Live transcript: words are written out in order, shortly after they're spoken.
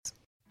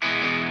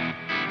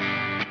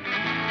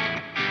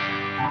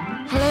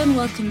and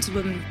welcome to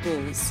Women with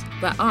Balls,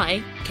 where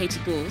I, Katie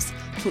Balls,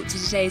 talk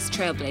to today's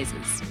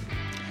trailblazers.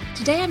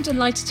 Today I'm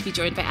delighted to be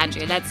joined by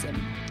Andrea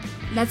Leadsom.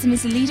 Leadsom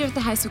is the leader of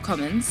the House of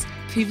Commons,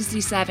 previously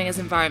serving as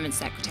Environment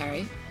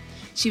Secretary.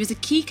 She was a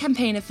key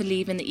campaigner for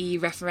Leave in the EU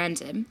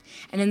referendum,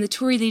 and in the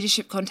Tory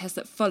leadership contest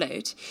that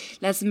followed,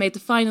 Leadsom made the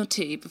final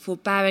two before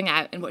bowing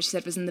out in what she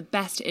said was in the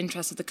best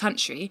interest of the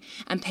country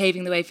and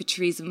paving the way for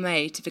Theresa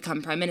May to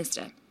become Prime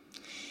Minister.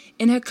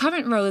 In her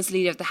current role as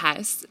leader of the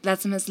House,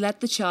 Leadsom has led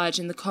the charge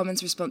in the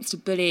Commons' response to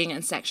bullying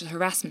and sexual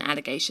harassment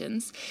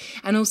allegations,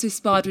 and also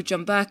sparred with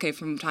John Bercow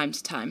from time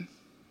to time.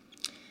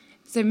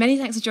 So many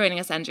thanks for joining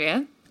us,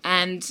 Andrea.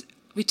 And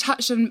we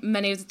touched on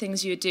many of the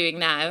things you're doing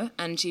now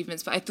and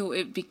achievements, but I thought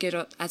it would be good,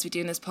 as we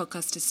do in this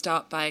podcast, to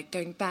start by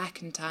going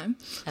back in time.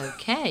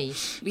 Okay.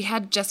 We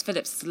had Jess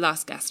Phillips as the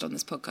last guest on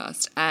this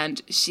podcast,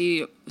 and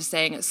she was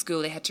saying at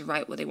school they had to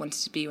write what they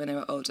wanted to be when they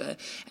were older,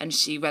 and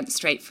she went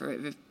straight for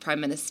it with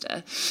Prime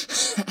Minister.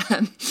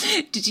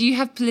 Did you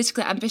have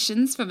political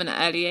ambitions from an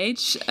early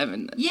age?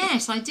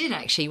 Yes, I did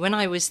actually. When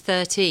I was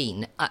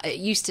 13, it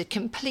used to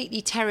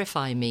completely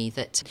terrify me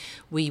that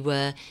we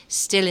were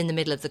still in the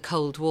middle of the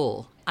Cold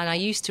War. And I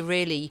used to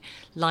really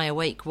lie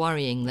awake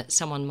worrying that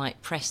someone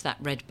might press that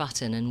red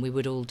button and we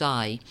would all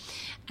die.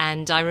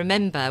 And I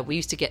remember we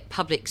used to get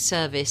public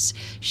service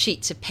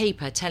sheets of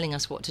paper telling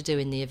us what to do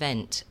in the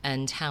event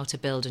and how to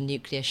build a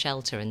nuclear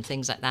shelter and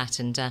things like that.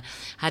 And I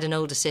had an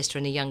older sister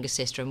and a younger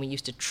sister, and we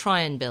used to try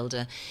and build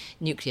a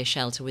nuclear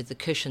shelter with the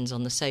cushions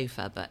on the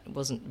sofa, but it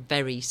wasn't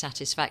very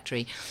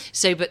satisfactory.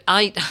 But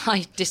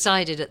I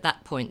decided at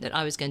that point that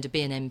I was going to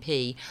be an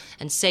MP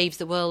and save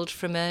the world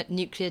from a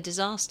nuclear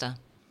disaster.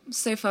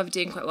 So far, we're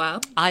doing quite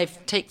well. I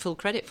take full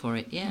credit for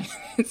it, yeah.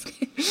 It's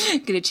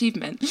good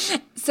achievement.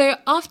 So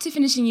after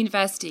finishing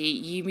university,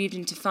 you moved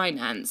into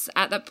finance.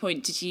 At that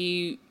point, did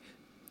you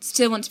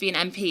still want to be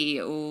an MP,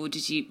 or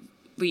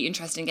were you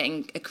interested in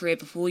getting a career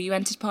before you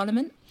entered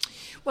Parliament?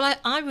 Well,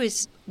 I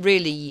was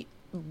really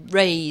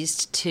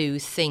raised to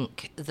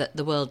think that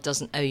the world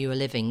doesn't owe you a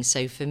living.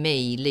 So for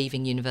me,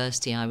 leaving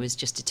university, I was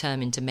just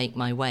determined to make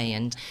my way,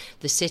 and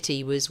the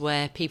city was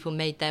where people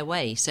made their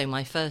way. So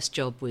my first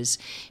job was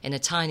in a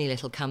tiny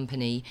little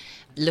company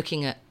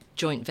looking at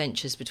joint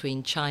ventures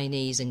between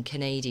Chinese and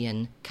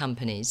Canadian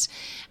companies.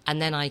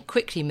 And then I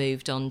quickly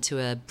moved on to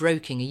a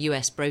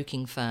US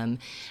broking firm,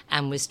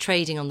 and was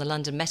trading on the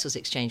London Metals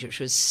Exchange, which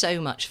was so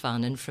much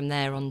fun. And from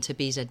there on to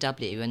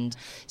BZW, and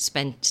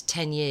spent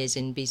 10 years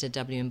in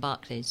BZW and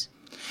Barclays.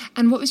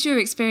 And what was your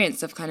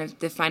experience of kind of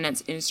the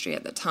finance industry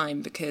at the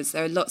time? Because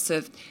there are lots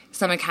of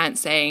some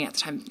accounts saying at the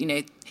time,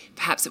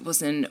 perhaps it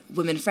wasn't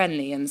women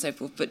friendly and so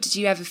forth. But did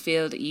you ever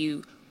feel that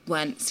you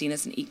weren't seen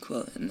as an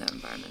equal in that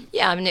environment?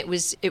 Yeah, I mean, it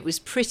was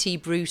pretty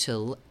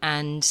brutal,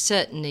 and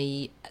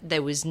certainly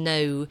there was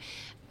no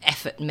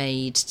effort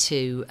made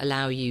to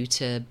allow you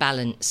to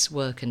balance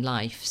work and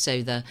life.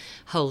 So the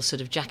whole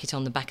sort of jacket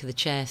on the back of the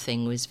chair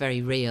thing was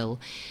very real.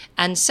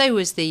 And so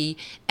was the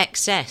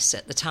excess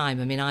at the time.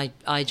 I mean,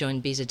 I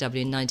joined BZW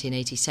in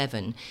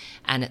 1987,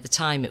 and at the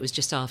time it was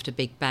just after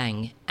Big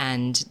Bang,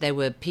 and there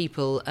were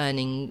people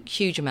earning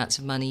huge amounts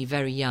of money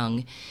very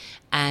young,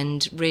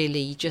 and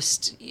really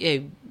just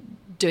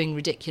doing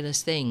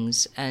ridiculous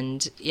things.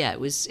 And yeah, it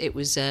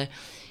was a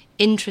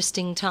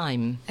interesting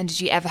time. And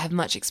did you ever have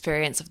much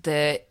experience of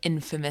the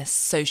infamous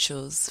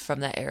socials from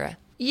that era?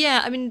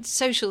 Yeah, I mean,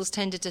 socials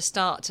tended to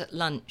start at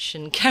lunch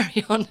and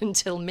carry on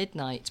until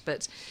midnight,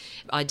 but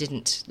I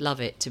didn't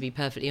love it, to be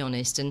perfectly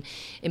honest. And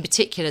in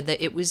particular, that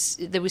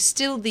there was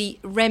still the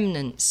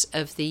remnants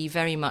of the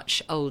very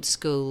much old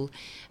school,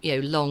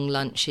 long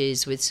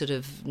lunches with sort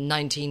of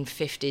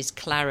 1950s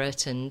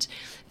claret, and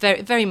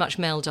very, very much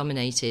male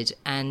dominated.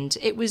 And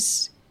it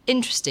was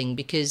interesting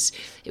because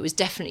it was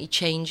definitely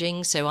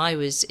changing. So I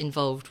was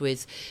involved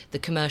with the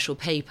commercial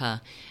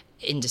paper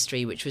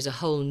industry, which was a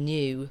whole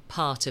new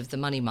part of the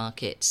money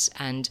markets,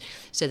 and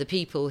so the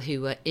people who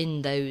were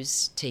in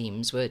those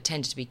teams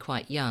tended to be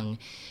quite young,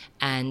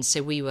 and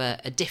so we were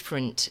a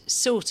different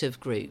sort of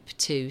group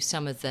to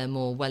some of the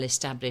more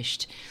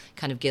well-established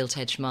kind of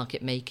gilt-edged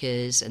market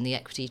makers and the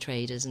equity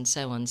traders and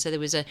so on. So there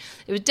was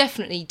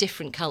definitely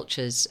different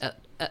cultures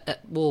at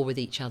war with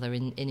each other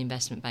in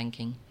investment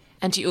banking.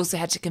 And you also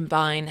had to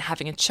combine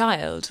having a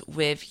child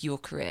with your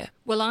career.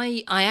 Well,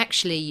 I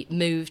actually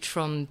moved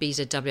from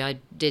BZW. I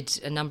did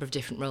a number of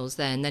different roles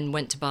there, and then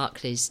went to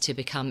Barclays to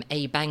become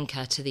a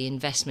banker to the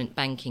investment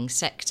banking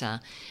sector.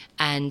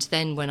 And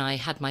then when I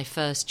had my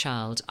first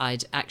child,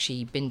 I'd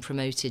actually been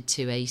promoted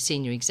to a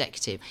senior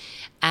executive.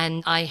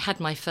 And I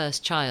had my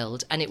first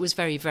child, and it was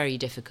very, very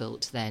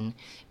difficult then,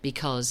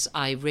 because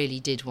I really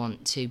did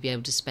want to be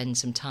able to spend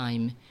some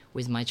time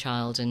with my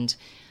child, and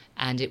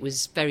it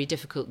was very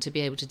difficult to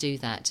be able to do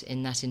that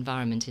in that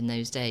environment in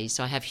those days.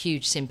 So I have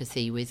huge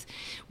sympathy with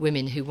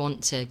women who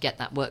want to get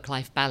that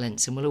work-life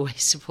balance, and will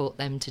always support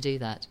them to do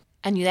that.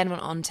 And you then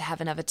went on to have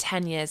another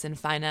 10 years in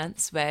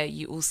finance, where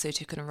you also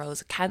took on a role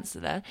as a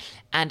counsellor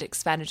and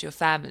expanded your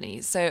family.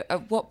 So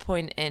at what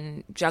point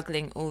in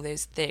juggling all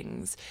those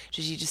things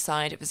did you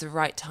decide it was the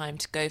right time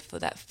to go for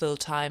that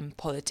full-time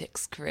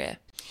politics career?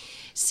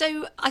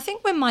 So I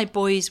think when my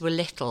boys were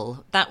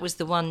little, that was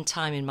the one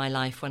time in my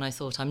life when I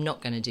thought I'm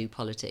not going to do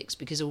politics,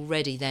 because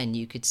already then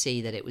you could see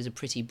that it was a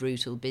pretty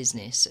brutal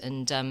business.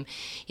 And,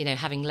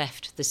 having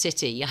left the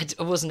city,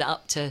 I wasn't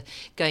up to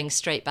going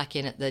straight back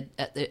in at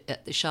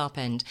the sharp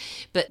end.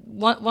 But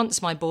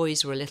once my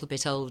boys were a little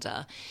bit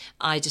older,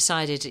 I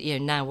decided,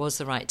 now was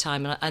the right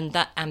time. And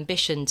that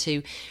ambition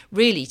to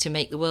really to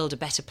make the world a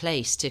better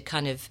place, to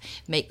kind of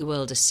make the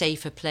world a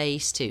safer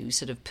place, to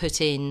sort of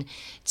put in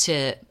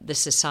to the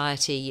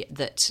society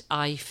that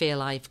I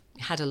feel I've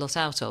had a lot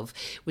out of,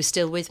 was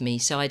still with me.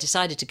 So I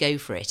decided to go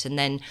for it, and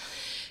then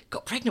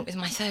got pregnant with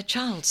my third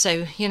child.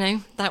 So,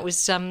 that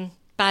was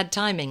bad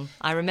timing.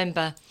 I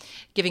remember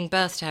giving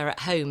birth to her at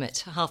home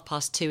at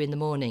 2:30 in the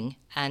morning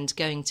and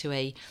going to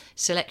a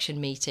selection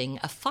meeting,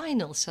 a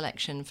final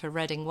selection for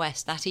Reading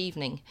West that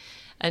evening.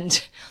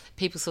 And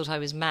people thought I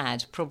was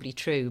mad, probably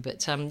true.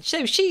 But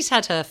so she's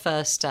had her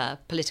first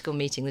political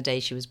meeting the day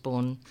she was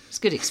born. It's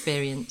a good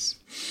experience.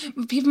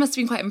 Well, people must have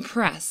been quite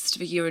impressed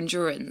with your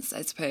endurance,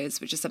 I suppose,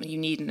 which is something you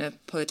need in a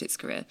politics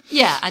career.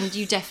 Yeah, and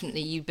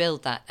you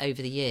build that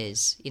over the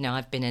years.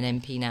 I've been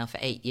an MP now for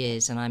 8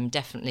 years, and I'm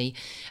definitely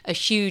a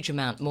huge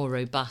amount more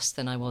robust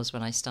than I was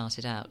when I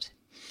started out.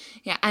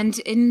 Yeah, and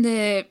in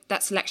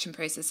that selection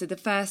process, so the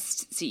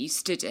first seat you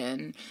stood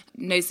in,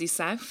 Knowsley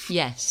South.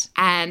 Yes.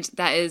 And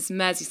that is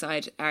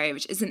Merseyside area,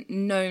 which isn't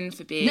known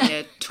for being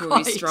a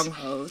Tory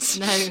stronghold.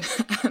 No.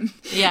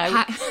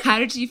 Yeah. How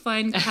did you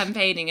find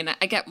campaigning? And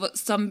I get what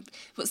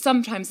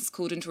sometimes is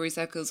called in Tory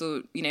circles,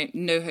 or,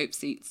 no hope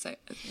seats. So.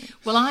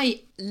 Well,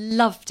 I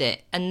loved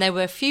it, and there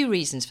were a few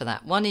reasons for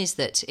that. One is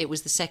that it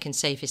was the second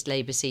safest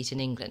Labour seat in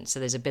England, so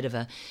there's a bit of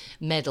a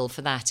medal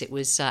for that. It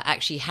was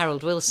actually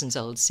Harold Wilson's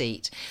old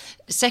seat.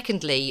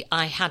 Secondly,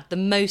 I had the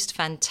most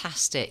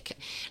fantastic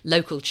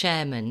local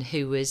chairman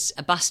who was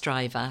a bus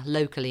driver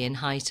locally in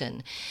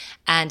Huyton,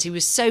 and he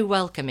was so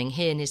welcoming.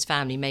 He and his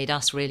family made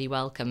us really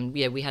welcome.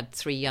 We had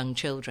 3 young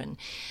children.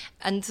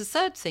 And the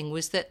third thing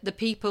was that the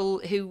people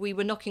who we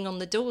were knocking on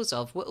the doors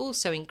of were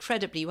also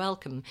incredibly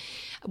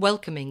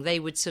welcoming. They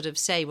would sort of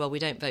say, well, we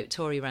don't vote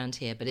Tory around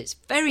here, but it's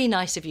very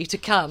nice of you to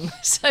come.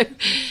 So,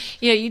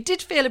 you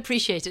did feel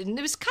appreciated. And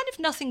there was kind of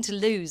nothing to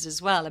lose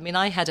as well. I mean,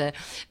 I had a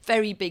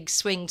very big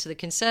swing to the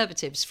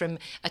Conservatives from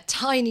a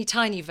tiny,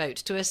 tiny vote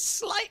to a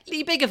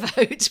slightly bigger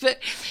vote. But,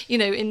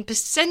 in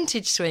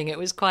percentage swing, it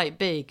was quite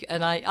big.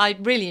 And I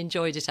really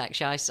enjoyed it,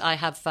 actually. I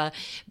have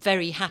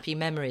very happy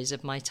memories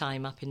of my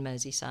time up in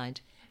Merseyside.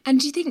 And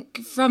do you think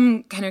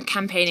from kind of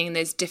campaigning in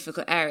those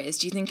difficult areas,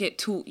 do you think it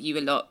taught you a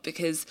lot?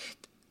 Because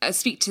I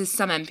speak to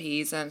some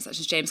MPs, such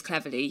as James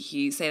Cleverly,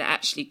 who say that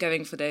actually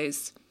going for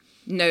those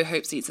no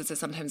hope seats, as they're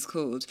sometimes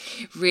called,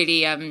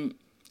 really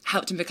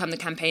helped him become the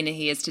campaigner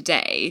he is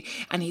today.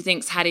 And he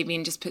thinks had he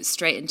been just put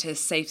straight into a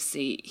safe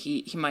seat,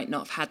 he might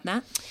not have had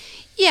that.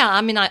 Yeah,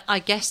 I mean, I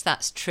guess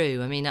that's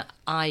true. I mean,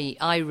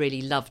 I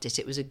really loved it.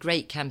 It was a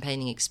great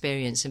campaigning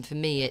experience. And for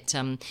me, it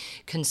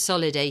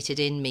consolidated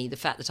in me the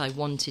fact that I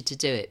wanted to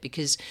do it.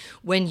 Because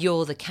when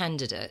you're the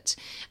candidate,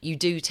 you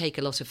do take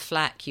a lot of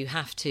flack. You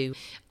have to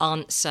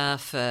answer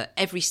for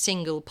every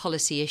single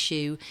policy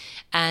issue.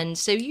 And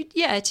so,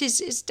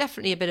 it's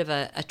definitely a bit of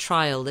a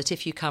trial that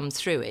if you come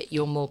through it,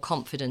 you're more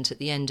confident at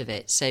the end of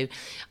it. So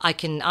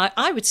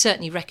I would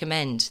certainly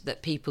recommend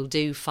that people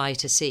do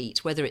fight a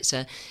seat, whether it's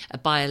a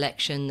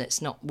by-election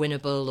that's not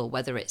winnable, or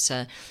whether it's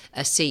a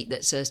seat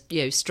that's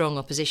a strong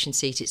opposition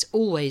seat. It's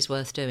always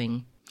worth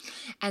doing.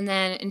 And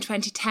then in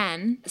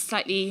 2010,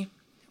 slightly,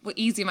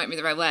 easier might be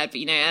the right word, but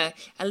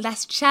a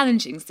less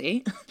challenging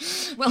seat.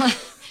 Well,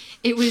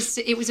 it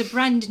was a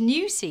brand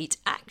new seat,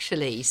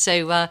 actually.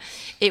 So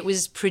it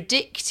was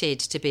predicted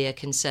to be a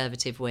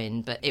Conservative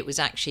win, but it was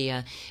actually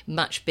a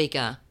much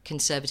bigger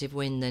Conservative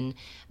win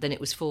than it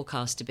was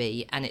forecast to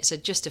be. And it's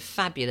just a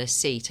fabulous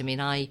seat. I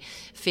mean, I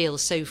feel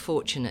so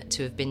fortunate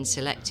to have been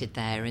selected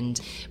there. And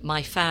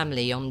my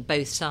family on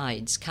both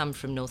sides come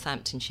from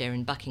Northamptonshire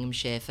and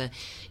Buckinghamshire for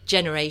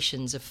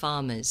generations of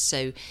farmers.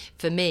 So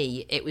for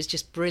me, it was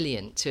just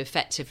brilliant to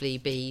effectively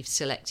be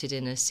selected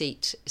in a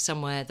seat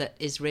somewhere that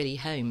is really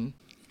home.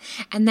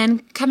 And then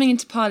coming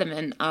into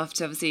Parliament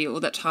after obviously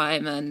all that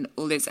time and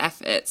all those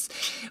efforts,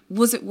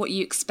 was it what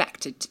you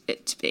expected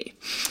it to be?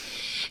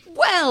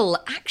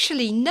 Well,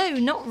 actually, no,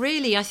 not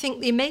really. I think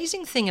the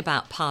amazing thing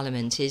about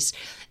Parliament is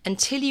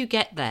until you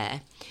get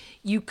there,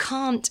 you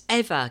can't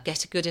ever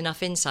get a good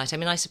enough insight. I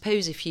mean, I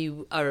suppose if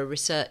you are a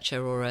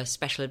researcher or a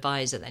special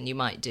advisor, then you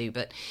might do.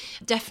 But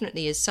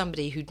definitely as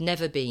somebody who'd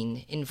never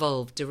been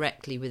involved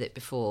directly with it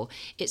before,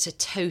 it's a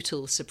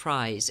total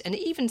surprise. And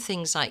even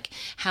things like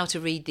how to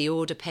read the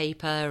order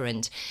paper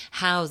and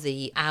how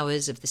the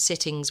hours of the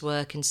sittings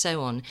work and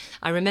so on.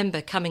 I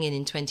remember coming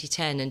in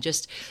 2010 and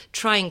just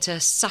trying to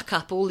suck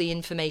up all the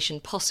information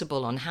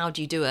possible on how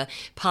do you do a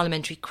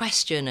parliamentary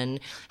question and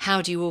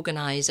how do you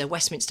organise a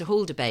Westminster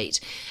Hall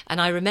debate.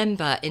 And I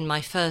remember in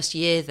my first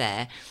year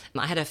there,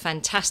 I had a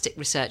fantastic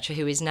researcher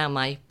who is now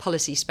my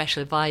policy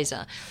special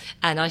advisor.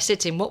 And I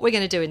said to him, what we're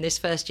going to do in this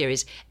first year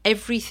is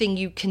everything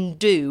you can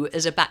do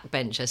as a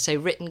backbencher. So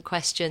written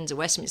questions, a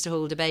Westminster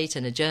Hall debate,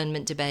 an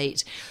adjournment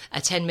debate,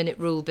 a 10-minute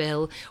rule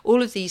bill,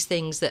 all of these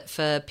things that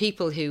for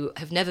people who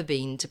have never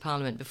been to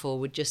Parliament before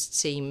would just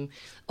seem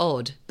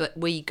odd. But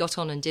we got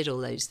on and did all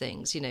those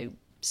things,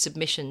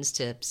 submissions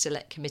to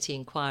select committee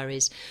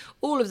inquiries,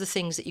 all of the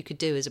things that you could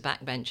do as a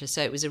backbencher.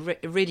 So it was a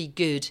really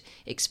good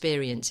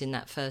experience in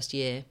that first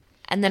year.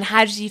 And then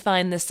how did you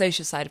find the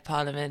social side of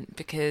Parliament?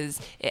 Because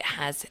it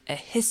has a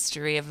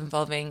history of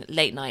involving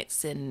late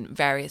nights in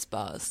various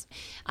bars.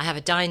 I have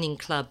a dining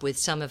club with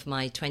some of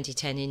my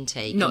 2010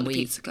 intake. Not the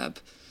pizza club.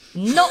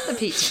 Not the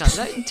pizza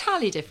club, no,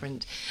 entirely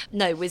different.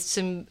 No, with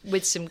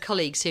some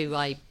colleagues who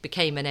I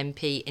became an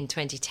MP in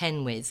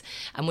 2010 with,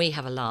 and we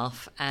have a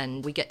laugh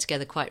and we get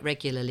together quite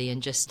regularly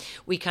and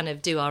we kind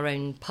of do our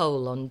own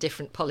poll on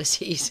different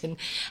policies and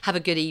have a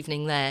good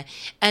evening there.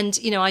 And,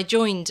 I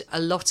joined a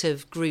lot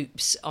of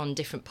groups on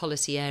different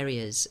policy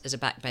areas as a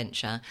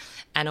backbencher,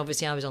 and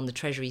obviously I was on the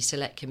Treasury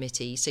Select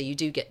Committee, so you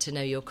do get to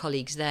know your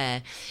colleagues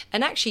there.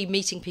 And actually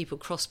meeting people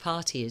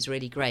cross-party is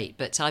really great,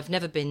 but I've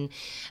never been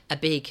a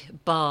big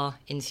bar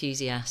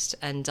enthusiast,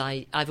 and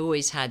I've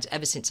always had,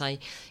 ever since I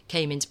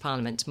came into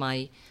Parliament,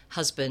 my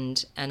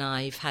husband and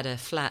I've had a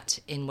flat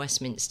in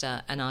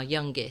Westminster, and our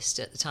youngest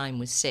at the time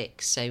was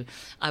 6, so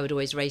I would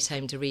always race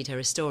home to read her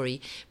a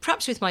story,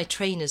 perhaps with my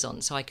trainers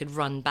on so I could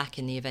run back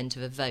in the event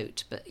of a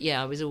vote. But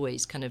yeah, I was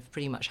always kind of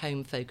pretty much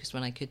home focused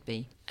when I could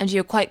be. And you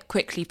were quite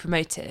quickly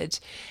promoted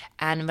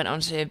and went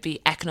on to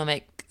be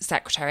economic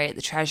secretary at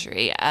the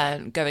Treasury,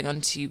 and going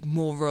on to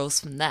more roles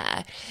from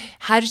there.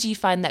 How did you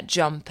find that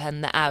jump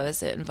and the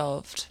hours it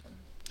involved?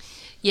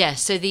 Yeah,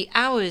 so the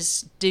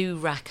hours do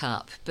rack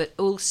up, but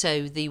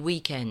also the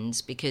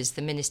weekends, because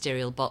the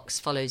ministerial box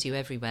follows you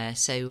everywhere.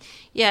 So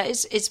yeah,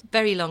 it's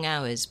very long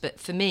hours. But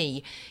for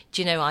me,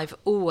 I've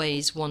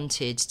always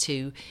wanted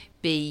to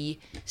be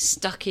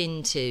stuck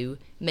into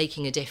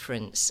making a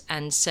difference.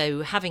 And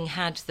so having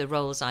had the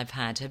roles I've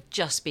had have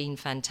just been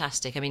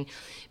fantastic. I mean,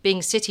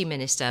 being city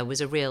minister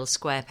was a real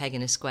square peg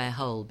in a square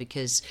hole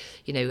because,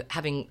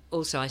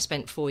 I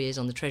spent 4 years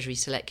on the Treasury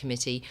Select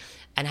Committee,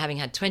 and having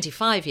had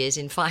 25 years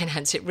in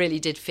finance, it really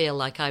did feel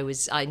like I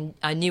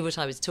knew what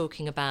I was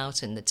talking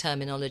about, and the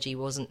terminology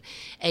wasn't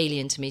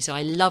alien to me. So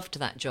I loved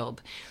that job.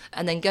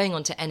 And then going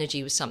on to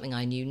energy was something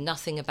I knew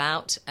nothing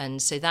about.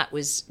 And so that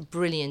was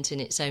brilliant in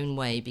its own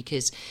way,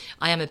 because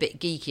I am a bit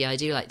geeky. I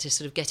do like to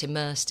sort of get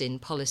immersed in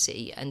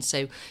policy. And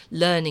so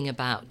learning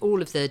about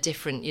all of the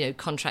different,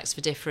 contracts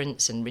for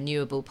difference and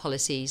renewable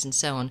policies and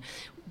so on,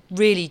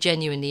 really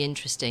genuinely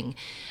interesting.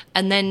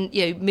 And then,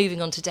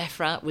 moving on to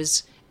DEFRA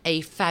was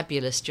a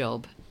fabulous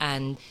job,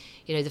 and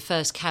the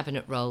first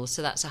cabinet role,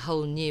 so that's a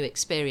whole new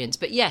experience.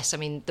 But yes, I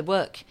mean, the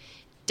work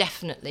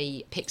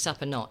definitely picks up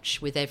a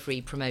notch with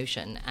every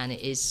promotion, and it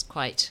is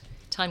quite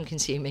time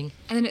consuming.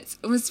 And then it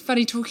was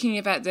funny talking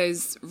about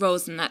those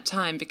roles in that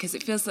time, because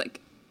it feels like,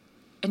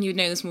 and you'd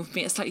know this more from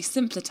me, a slightly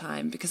simpler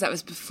time, because that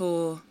was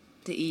before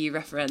the EU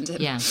referendum.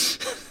 Yeah.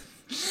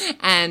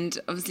 And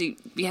obviously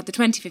we had the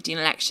 2015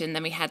 election,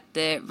 then we had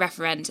the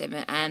referendum,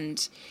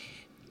 and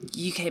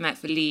you came out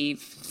for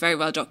leave, very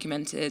well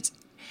documented.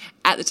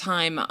 At the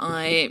time,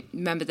 I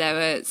remember there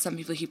were some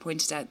people who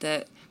pointed out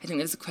that, I think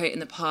there was a quote in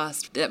the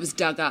past that was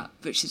dug up,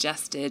 which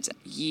suggested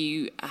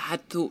you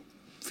had thought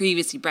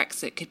previously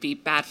Brexit could be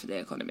bad for the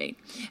economy.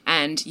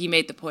 And you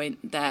made the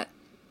point that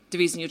the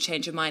reason you'd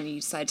change your mind and you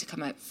decided to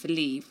come out for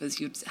leave was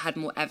you'd had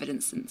more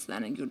evidence since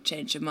then and you'd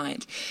changed your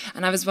mind.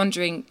 And I was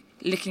wondering,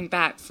 looking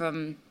back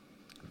on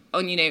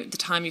the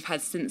time you've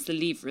had since the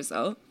leave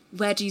result,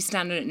 where do you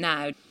stand on it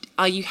now?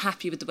 Are you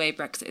happy with the way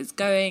Brexit is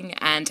going,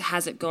 and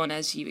has it gone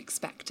as you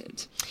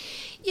expected?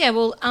 Yeah,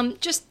 well,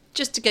 just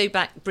to go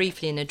back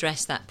briefly and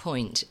address that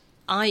point,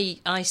 I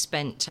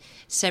spent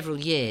several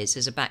years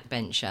as a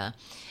backbencher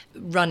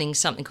running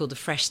something called the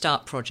Fresh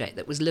Start Project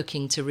that was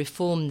looking to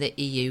reform the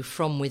EU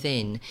from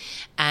within.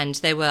 And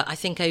there were, I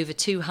think, over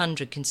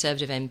 200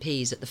 Conservative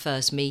MPs at the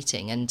first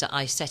meeting, and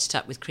I set it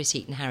up with Chris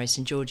Eaton-Harris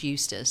and George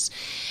Eustace.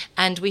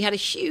 And we had a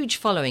huge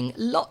following,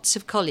 lots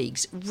of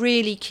colleagues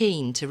really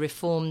keen to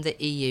reform the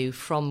EU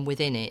from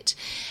within it.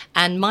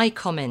 And my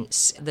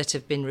comments that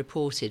have been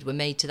reported were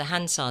made to the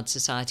Hansard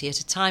Society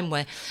at a time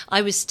where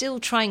I was still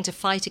trying to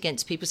fight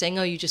against people saying,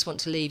 oh, you just want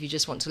to leave, you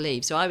just want to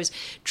leave. So I was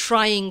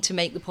trying to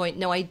make the point,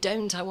 no, I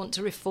want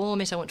to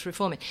reform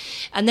it.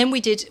 And then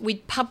we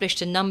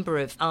published a number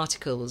of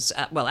articles,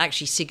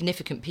 actually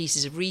significant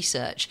pieces of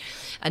research,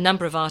 a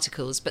number of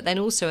articles, but then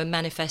also a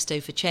manifesto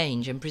for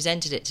change, and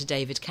presented it to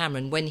David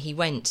Cameron when he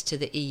went to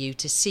the EU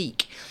to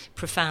seek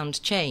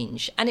profound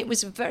change. And it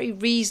was a very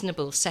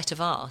reasonable set of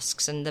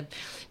asks, and the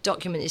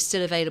document is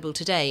still available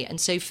today.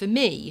 And so for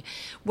me,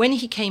 when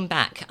he came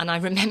back, and I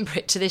remember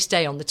it to this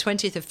day, on the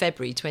 20th of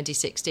February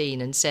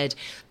 2016, and said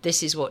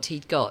this is what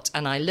he'd got,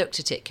 and I looked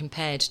at it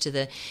compared to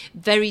the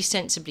very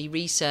sensibly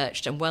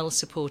researched and well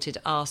supported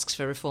asks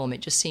for reform,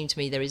 it just seemed to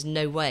me there is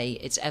no way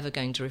it's ever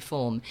going to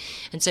reform.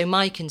 And so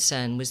my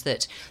concern was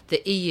that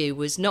the EU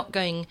was not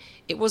going,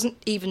 it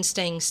wasn't even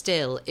staying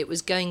still, it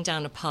was going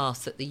down a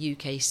path that the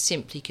UK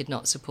simply could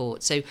not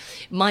support. So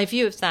my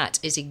view of that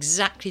is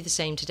exactly the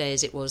same today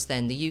as it was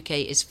then. The UK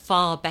is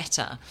far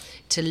better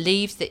to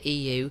leave the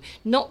EU,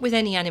 not with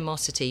any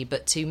animosity,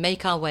 but to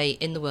make our way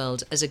in the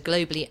world as a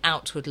globally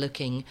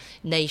outward-looking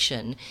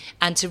nation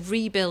and to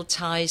rebuild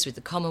ties with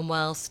the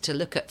Commonwealth, to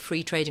look at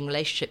free trading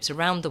relationships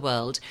around the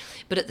world,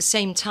 but at the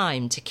same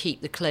time to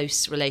keep the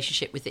close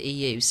relationship with the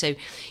EU. So,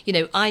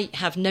 I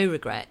have no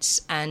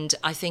regrets, and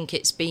I think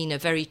it's been a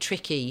very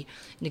tricky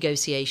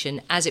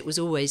negotiation, as it was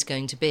always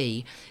going to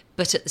be.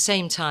 But at the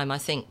same time, I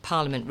think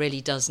Parliament really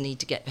does need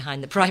to get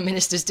behind the Prime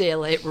Minister's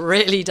deal. It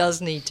really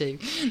does need to.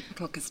 The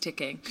clock is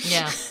ticking.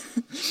 Yeah,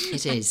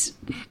 it is.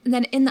 And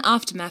then in the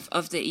aftermath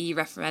of the EU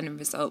referendum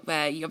result,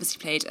 where you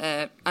obviously played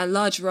a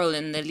large role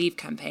in the Leave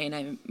campaign,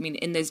 I mean,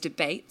 in those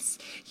debates,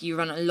 you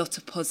run a lot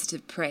of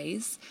positive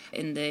praise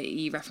in the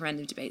EU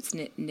referendum debates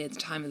near the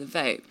time of the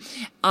vote.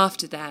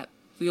 After that,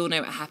 we all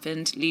know what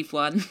happened. Leave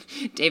won.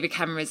 David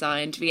Cameron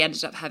resigned. We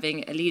ended up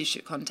having a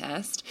leadership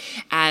contest,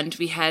 and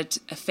we had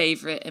a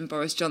favourite in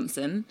Boris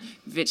Johnson,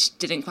 which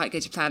didn't quite go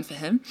to plan for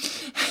him.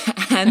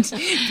 And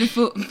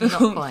before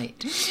not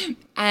quite.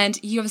 And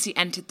he obviously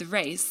entered the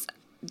race,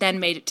 then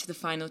made it to the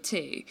final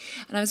two.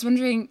 And I was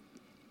wondering,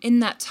 in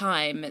that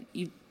time,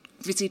 you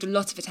received a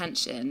lot of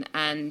attention,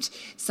 and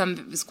some of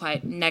it was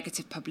quite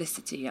negative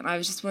publicity. And I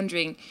was just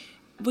wondering,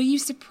 were you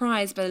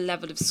surprised by the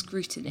level of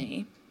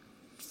scrutiny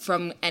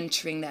from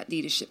entering that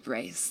leadership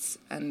race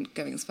and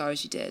going as far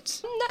as you did?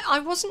 No, I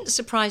wasn't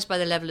surprised by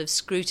the level of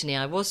scrutiny.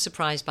 I was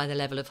surprised by the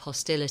level of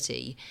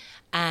hostility.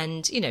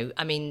 And,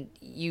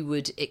 you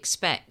would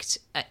expect,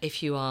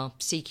 if you are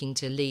seeking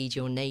to lead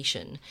your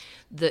nation,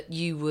 that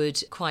you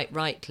would quite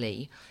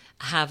rightly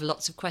have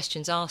lots of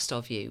questions asked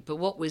of you. But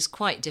what was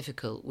quite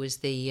difficult was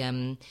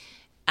the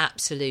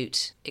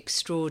absolute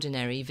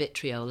extraordinary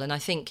vitriol. And I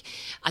think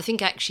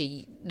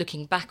actually,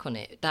 looking back on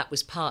it, that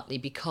was partly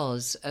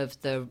because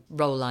of the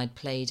role I'd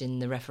played in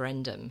the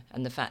referendum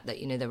and the fact that,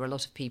 there were a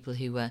lot of people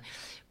who were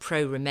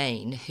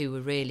pro-Remain who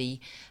were really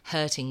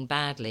hurting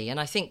badly. And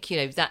I think,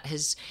 that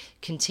has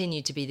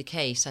continued to be the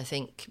case. I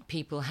think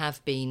people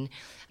have been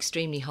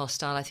extremely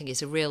hostile. I think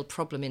it's a real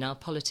problem in our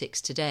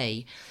politics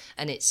today,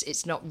 and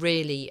it's not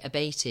really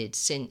abated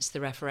since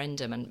the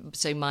referendum. And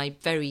so my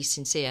very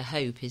sincere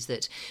hope is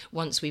that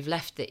once we've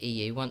left the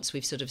EU, once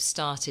we've sort of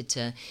started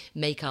to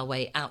make our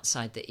way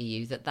outside the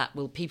EU,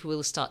 people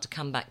will start to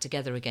come back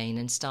together again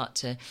and start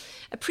to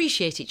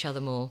appreciate each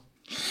other more.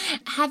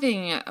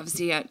 Having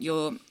obviously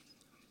your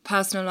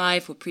personal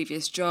life or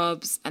previous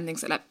jobs and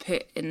things like that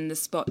put in the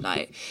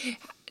spotlight,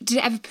 did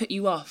it ever put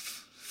you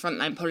off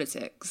frontline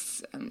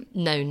politics?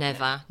 No,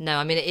 never.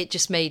 No, it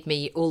just made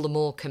me all the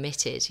more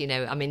committed.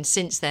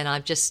 Since then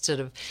I've just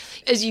sort of,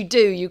 as you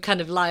do, you kind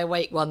of lie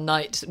awake one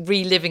night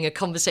reliving a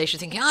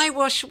conversation thinking,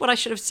 what I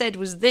should have said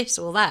was this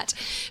or that.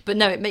 But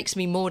no, it makes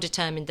me more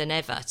determined than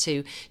ever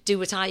to do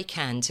what I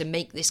can to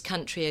make this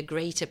country a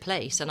greater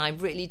place. And I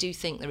really do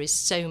think there is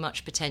so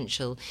much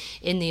potential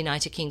in the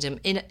United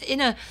Kingdom, in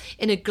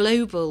a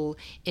global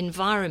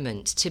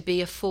environment, to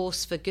be a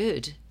force for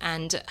good,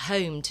 and at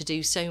home to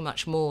do so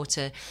much more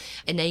to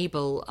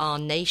enable our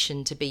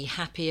nation to be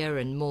happier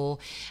and more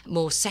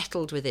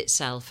settled with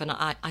itself. And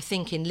I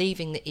think in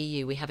leaving the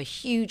EU we have a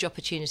huge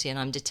opportunity, and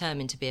I'm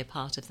determined to be a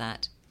part of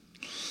that.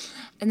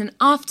 And then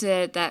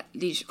after that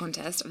leadership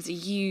contest, obviously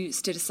you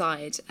stood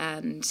aside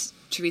and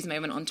Theresa May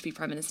went on to be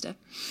Prime Minister.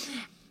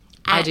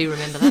 I do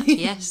remember that.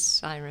 Yes,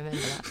 I remember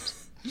that.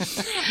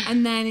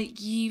 And then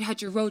you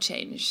had your role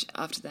change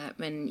after that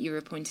when you were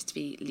appointed to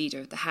be Leader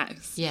of the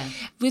House. Yeah.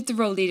 With the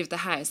role Leader of the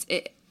House,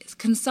 it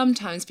can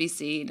sometimes be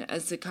seen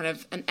as a kind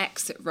of an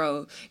exit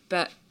role,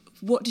 but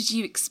what did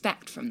you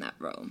expect from that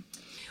role?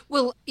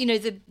 Well,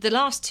 the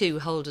last two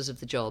holders of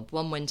the job,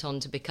 one went on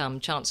to become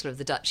Chancellor of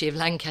the Duchy of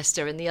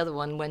Lancaster and the other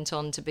one went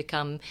on to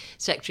become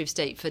Secretary of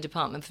State for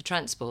Department for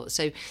Transport.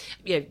 So,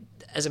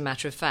 as a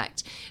matter of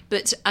fact.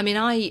 But,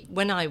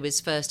 when I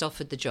was first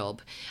offered the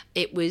job,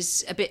 it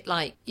was a bit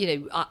like,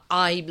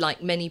 I,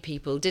 like many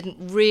people, didn't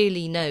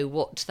really know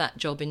what that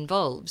job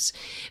involves.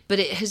 But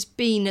it has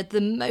been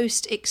the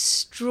most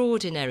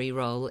extraordinary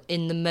role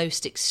in the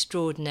most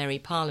extraordinary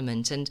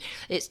Parliament. And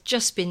it's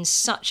just been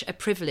such a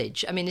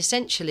privilege.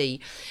 Essentially,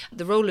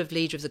 the role of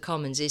Leader of the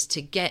Commons is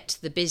to get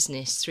the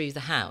business through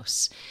the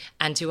House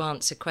and to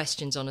answer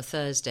questions on a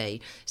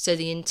Thursday. So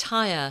the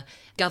entire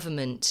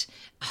government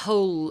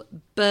whole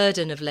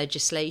burden of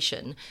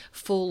legislation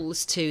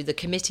falls to the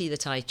committee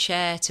that I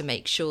chair to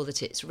make sure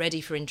that it's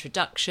ready for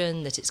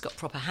introduction, that it's got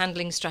proper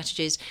handling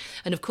strategies.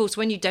 And of course,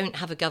 when you don't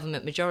have a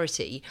government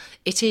majority,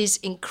 it is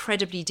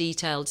incredibly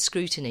detailed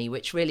scrutiny,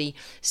 which really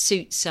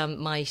suits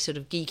my sort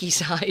of geeky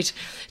side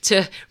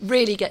to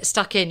really get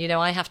stuck in.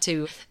 I have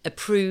to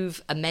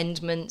approve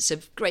amendments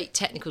of great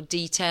technical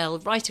detail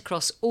right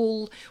across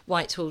all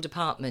Whitehall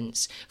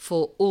departments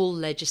for all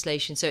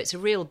legislation. So it's a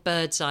real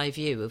bird's eye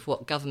view of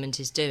what government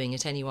is doing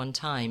at any one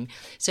time.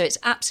 So it's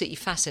absolutely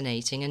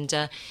fascinating.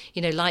 And,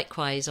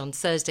 likewise on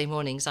Thursday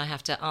mornings, I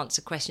have to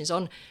answer questions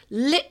on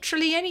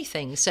literally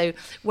anything. So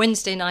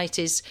Wednesday night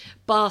is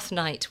bath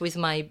night with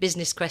my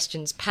business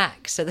questions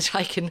pack so that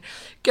I can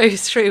go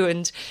through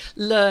and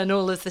learn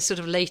all of the sort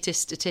of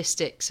latest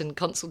statistics and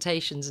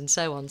consultations and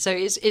so on. So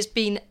it's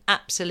been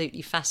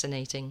absolutely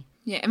fascinating.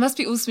 Yeah, it must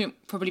be also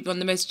probably one of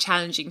the most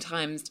challenging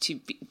times to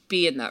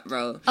be in that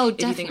role. Oh, definitely.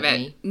 If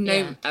you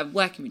think about yeah. a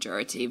working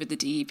majority with the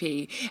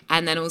DUP,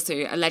 and then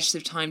also a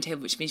legislative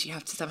timetable, which means you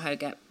have to somehow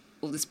get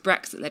all this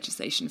Brexit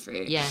legislation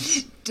through.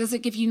 Yes. Does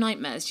it give you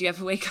nightmares? Do you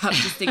ever wake up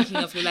just thinking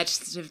of your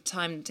legislative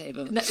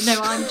timetable? No,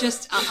 I'm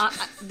just...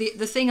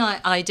 the thing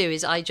I do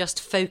is I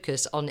just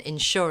focus on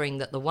ensuring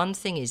that the one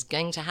thing is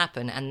going to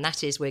happen, and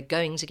that is we're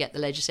going to get the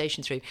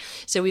legislation through.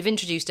 So we've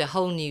introduced a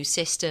whole new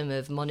system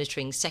of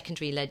monitoring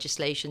secondary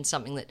legislation,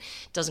 something that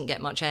doesn't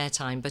get much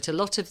airtime, but a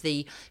lot of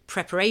the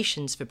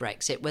preparations for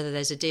Brexit, whether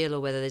there's a deal or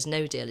whether there's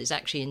no deal, is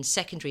actually in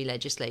secondary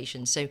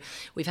legislation. So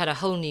we've had a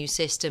whole new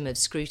system of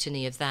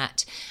scrutiny of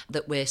that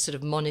we're sort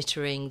of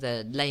monitoring,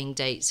 the laying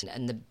dates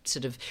and the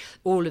sort of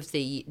all of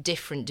the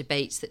different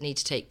debates that need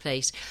to take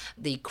place,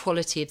 the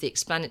quality of the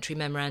explanatory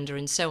memoranda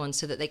and so on,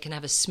 so that they can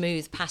have a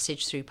smooth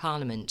passage through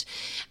Parliament.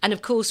 And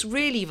of course,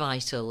 really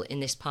vital in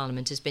this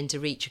Parliament has been to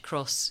reach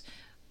across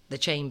the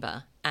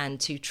chamber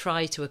and to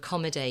try to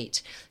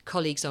accommodate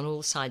colleagues on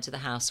all sides of the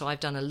House. So I've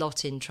done a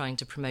lot in trying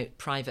to promote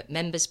private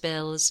members'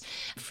 bills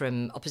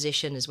from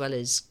opposition as well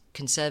as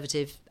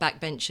Conservative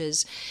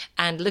backbenchers,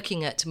 and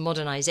looking at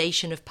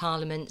modernisation of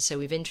Parliament. So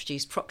we've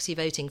introduced proxy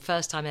voting,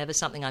 first time ever,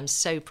 something I'm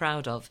so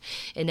proud of,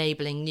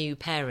 enabling new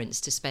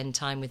parents to spend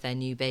time with their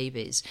new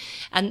babies.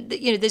 And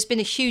there's been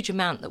a huge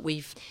amount that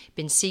we've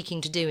been seeking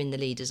to do in the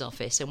Leader's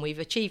Office, and we've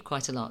achieved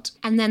quite a lot.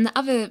 And then the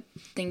other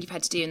thing you've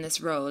had to do in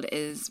this role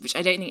is, which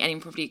I don't think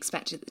anyone probably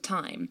expected at the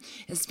time,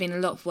 has been a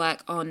lot of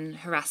work on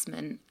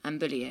harassment and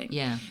bullying.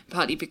 Yeah.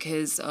 Partly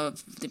because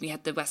we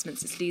had the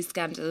Westminster Sleaze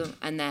scandal,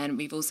 and then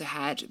we've also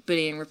had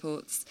bullying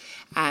reports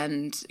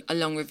and a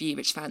long review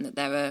which found that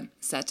there were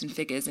certain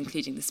figures,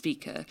 including the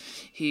Speaker,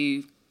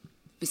 who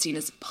were seen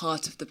as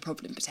part of the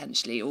problem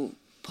potentially, or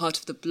part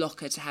of the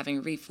blocker to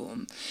having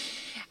reform.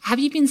 Have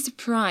you been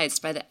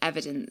surprised by the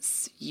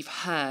evidence you've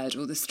heard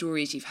or the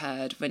stories you've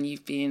heard when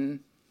you've been,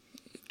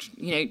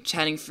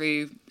 churning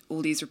through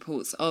all these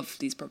reports of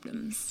these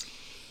problems?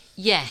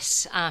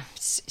 Yes,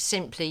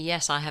 simply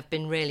yes, I have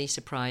been really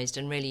surprised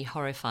and really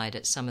horrified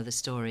at some of the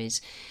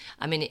stories.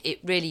 I mean, it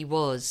really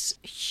was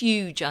a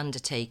huge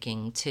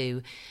undertaking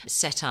to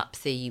set up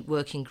the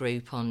working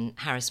group on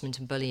harassment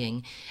and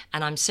bullying,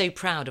 and I'm so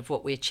proud of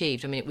what we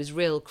achieved. I mean, it was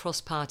real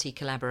cross-party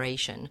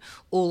collaboration.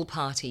 All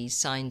parties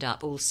signed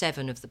up, all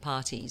 7 of the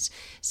parties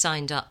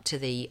signed up to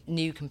the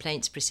new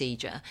complaints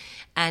procedure,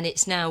 and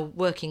it's now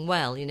working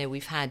well.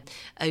 We've had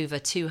over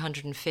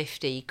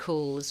 250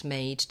 calls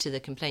made to the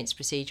complaints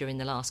procedure in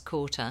the last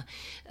quarter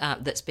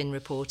that's been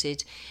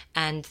reported,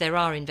 and there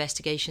are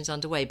investigations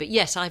underway. But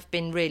yes, I've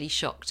been really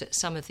shocked at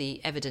some of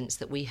the evidence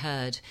that we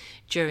heard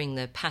during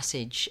the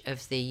passage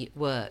of the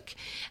work.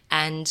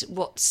 And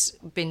what's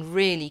been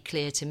really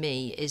clear to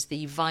me is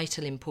the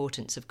vital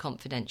importance of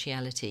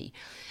confidentiality.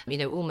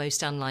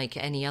 Almost unlike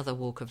any other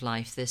walk of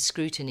life, the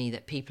scrutiny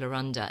that people are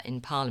under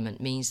in Parliament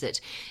means that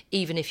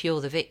even if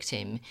you're the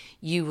victim,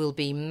 you will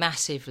be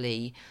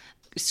massively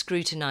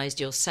scrutinised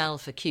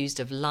yourself, accused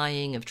of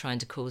lying, of trying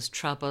to cause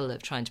trouble,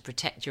 of trying to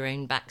protect your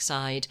own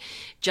backside,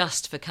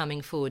 just for coming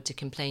forward to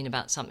complain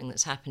about something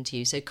that's happened to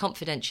you. So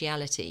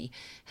confidentiality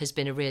has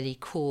been a really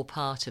core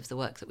part of the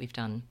work that we've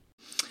done.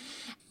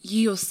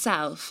 You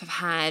yourself have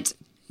had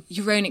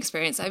your own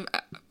experience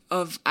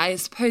of, I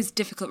suppose,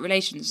 difficult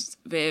relations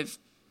with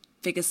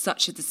figures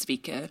such as the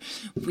Speaker.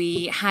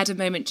 We had a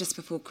moment just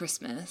before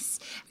Christmas,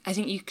 I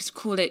think you could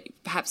call it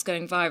perhaps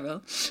going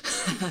viral,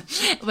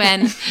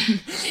 when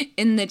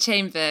in the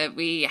chamber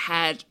we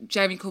had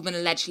Jeremy Corbyn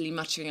allegedly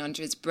muttering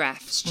under his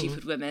breath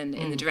 "stupid women"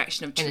 in the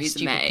direction of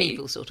Theresa May. In a stupid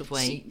people sort of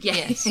way.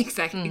 Yes.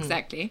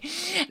 Exactly.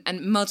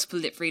 And multiple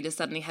lip readers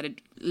suddenly had a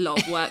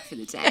lot of work for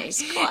the day.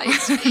 Yes,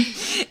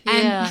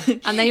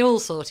 quite. And they all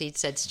thought he'd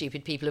said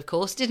stupid people, of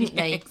course, didn't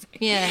they?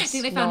 Exactly. Yes. I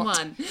think they found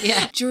one.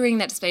 Yeah. During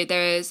that display,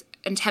 there is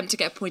an attempt to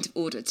get a point of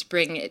order to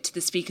bring it to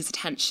the Speaker's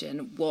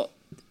attention what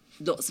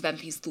lots of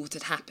MPs thought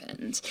had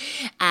happened.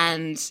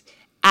 And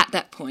at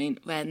that point,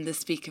 when the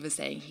Speaker was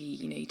saying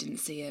he didn't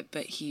see it,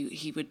 but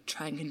he would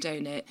try and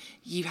condone it,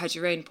 you had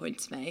your own point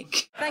to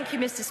make. Thank you,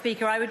 Mr.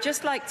 Speaker. I would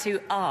just like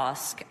to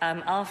ask,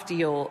 after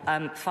your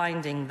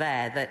finding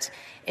there that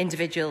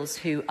individuals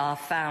who are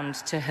found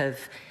to have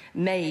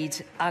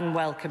made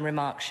unwelcome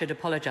remarks should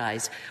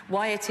apologise,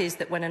 why it is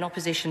that when an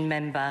opposition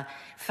member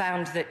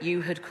found that you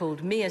had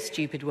called me a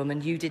stupid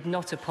woman, you did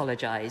not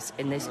apologise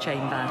in this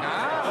chamber.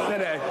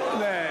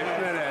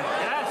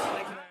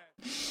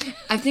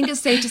 I think it's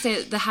safe to say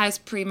that the House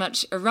pretty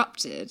much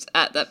erupted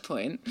at that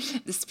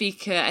point. The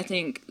Speaker, I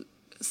think,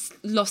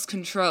 lost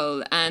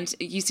control, and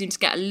you seem to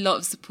get a lot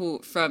of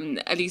support from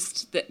at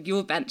least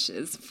your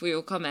benches for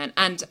your comment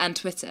and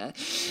Twitter.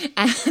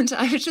 And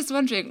I was just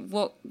wondering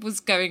what was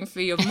going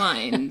through your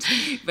mind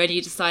when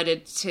you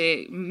decided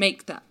to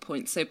make that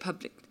point so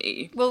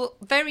publicly. Well,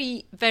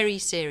 very, very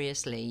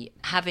seriously,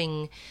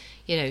 having,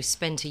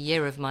 spent a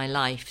year of my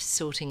life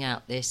sorting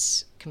out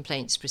this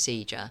complaints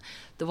procedure,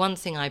 the one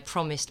thing I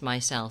promised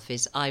myself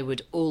is I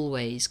would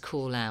always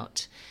call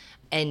out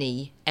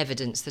any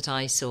evidence that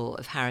I saw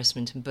of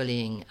harassment and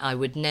bullying. I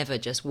would never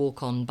just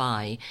walk on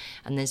by,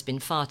 and there's been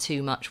far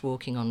too much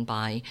walking on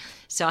by.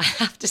 So I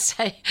have to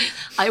say,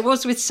 I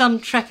was with some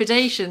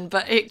trepidation,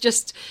 but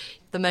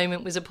the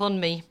moment was upon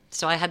me,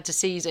 so I had to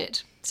seize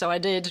it. So I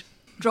did.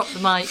 Drop the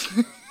mic.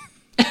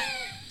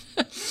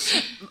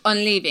 On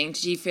leaving,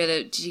 did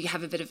you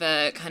have a bit of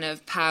a kind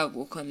of power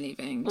walk on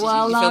leaving?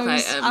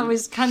 I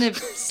was kind of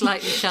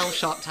slightly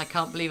shell-shocked. I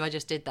can't believe I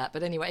just did that,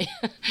 but anyway.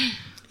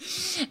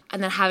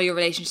 And then how are your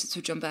relationships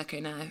with John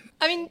Bercow now?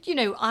 I mean,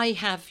 I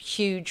have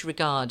huge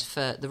regard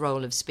for the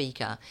role of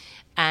Speaker,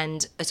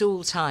 and at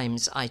all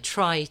times I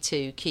try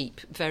to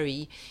keep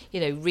very,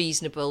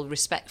 reasonable,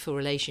 respectful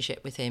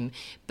relationship with him.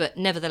 But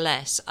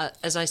nevertheless,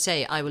 as I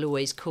say, I will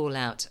always call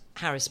out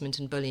harassment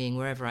and bullying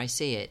wherever I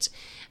see it.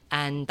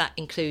 And that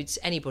includes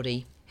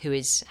anybody who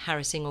is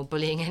harassing or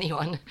bullying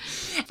anyone.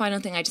 Final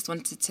thing I just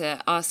wanted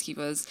to ask you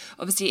was,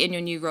 obviously in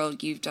your new role,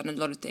 you've done a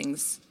lot of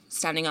things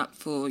standing up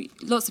for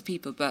lots of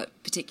people, but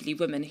particularly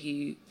women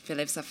who feel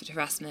they've suffered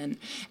harassment.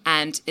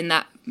 And in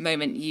that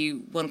moment,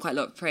 you won quite a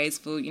lot of praise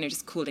for,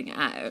 just calling it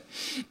out.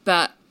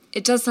 But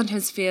it does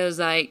sometimes feel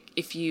like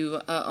if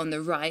you are on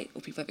the right,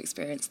 or people have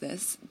experienced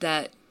this,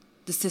 that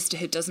the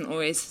sisterhood doesn't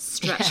always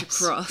stretch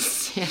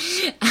across.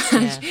 Yes.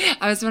 And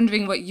I was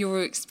wondering what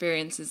your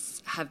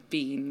experiences have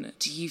been.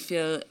 Do you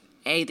feel,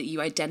 A, that you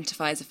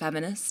identify as a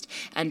feminist,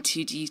 and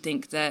 2, do you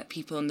think that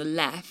people on the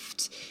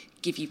left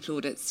give you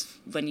plaudits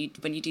when you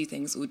do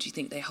things, or do you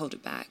think they hold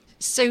it back?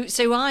 So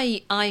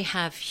I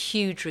have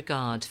huge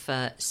regard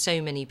for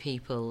so many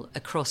people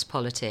across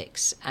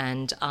politics,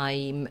 and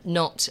I'm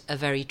not a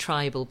very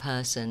tribal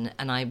person,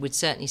 and I would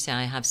certainly say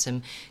I have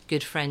some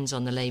good friends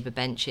on the Labour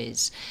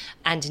benches,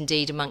 and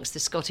indeed amongst the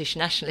Scottish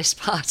Nationalist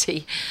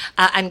Party.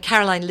 And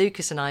Caroline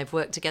Lucas and I have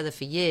worked together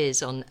for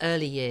years, on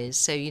early years,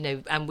 so,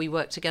 and we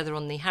worked together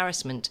on the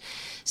harassment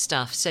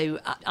stuff. So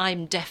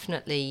I'm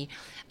definitely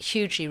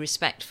hugely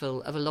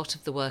respectful of a lot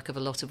of the work of a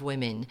lot of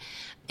women,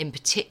 in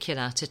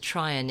particular to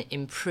try and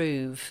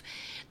improve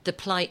the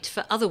plight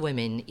for other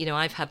women.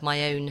 I've had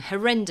my own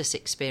horrendous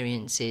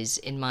experiences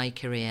in my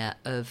career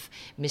of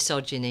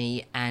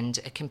misogyny and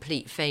a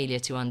complete failure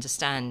to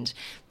understand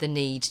the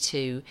need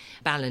to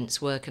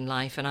balance work and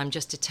life, and I'm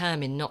just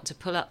determined not to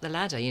pull up the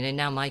ladder.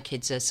 Now my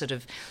kids are sort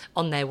of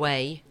on their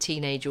way,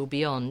 teenage or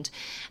beyond,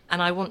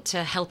 and I want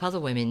to help other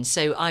women,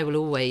 so I will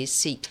always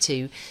seek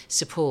to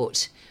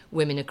support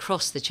women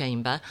across the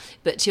chamber.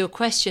 But to your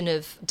question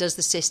of does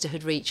the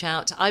sisterhood reach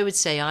out, I would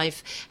say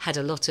I've had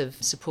a lot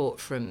of support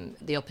from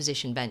the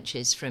opposition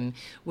benches, from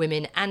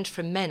women and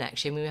from men,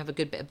 actually. I mean, we have a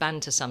good bit of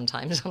banter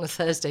sometimes on a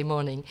Thursday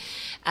morning,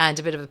 and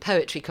a bit of a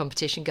poetry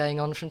competition going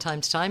on from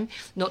time to time,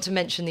 not to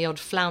mention the odd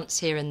flounce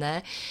here and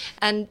there.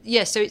 And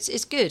so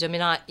it's good. I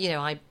mean,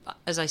 I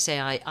as I say,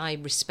 I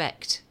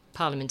respect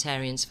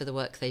parliamentarians for the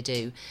work they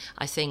do.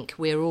 I think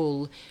we're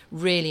all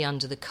really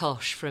under the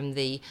cosh from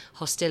the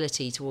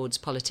hostility towards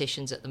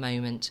politicians at the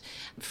moment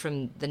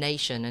from the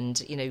nation,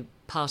 and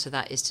part of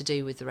that is to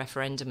do with the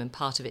referendum, and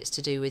part of it's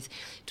to do with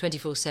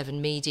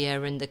 24/7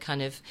 media and the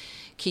kind of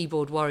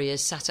keyboard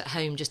warriors sat at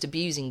home just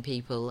abusing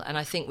people. And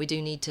I think we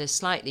do need to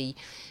slightly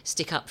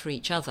stick up for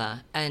each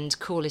other and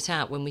call it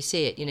out when we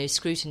see it.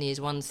 Scrutiny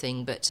is one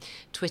thing, but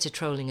Twitter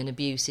trolling and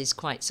abuse is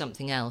quite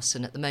something else,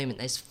 and at the moment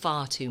there's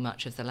far too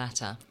much of the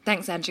latter.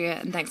 Thanks, Andrea,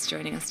 and thanks for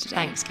joining us today.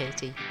 Thanks,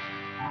 Katie.